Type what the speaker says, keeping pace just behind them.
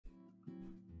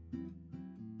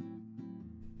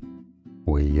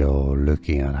We are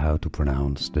looking at how to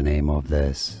pronounce the name of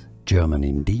this German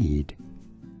indeed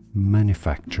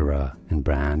manufacturer and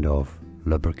brand of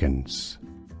lubricants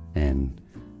and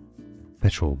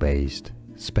petrol-based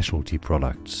specialty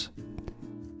products.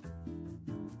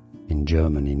 In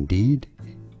German indeed,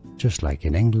 just like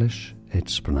in English,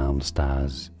 it's pronounced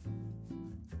as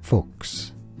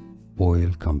Fuchs,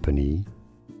 oil company,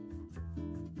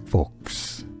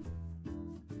 Fuchs.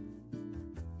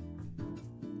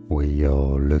 We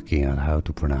are looking at how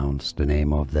to pronounce the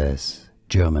name of this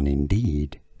German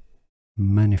indeed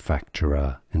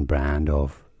manufacturer and brand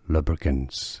of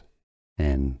lubricants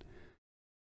and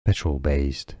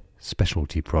petrol-based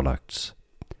specialty products.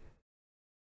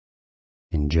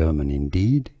 In German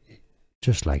indeed,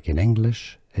 just like in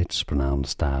English, it's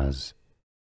pronounced as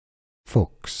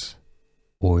Fuchs,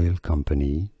 oil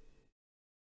company,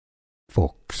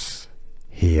 Fuchs.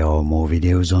 Here are more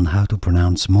videos on how to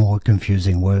pronounce more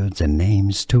confusing words and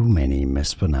names too many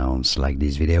mispronounced. Like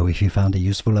this video if you found it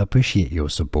useful. I appreciate your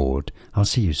support. I'll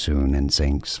see you soon and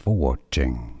thanks for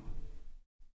watching.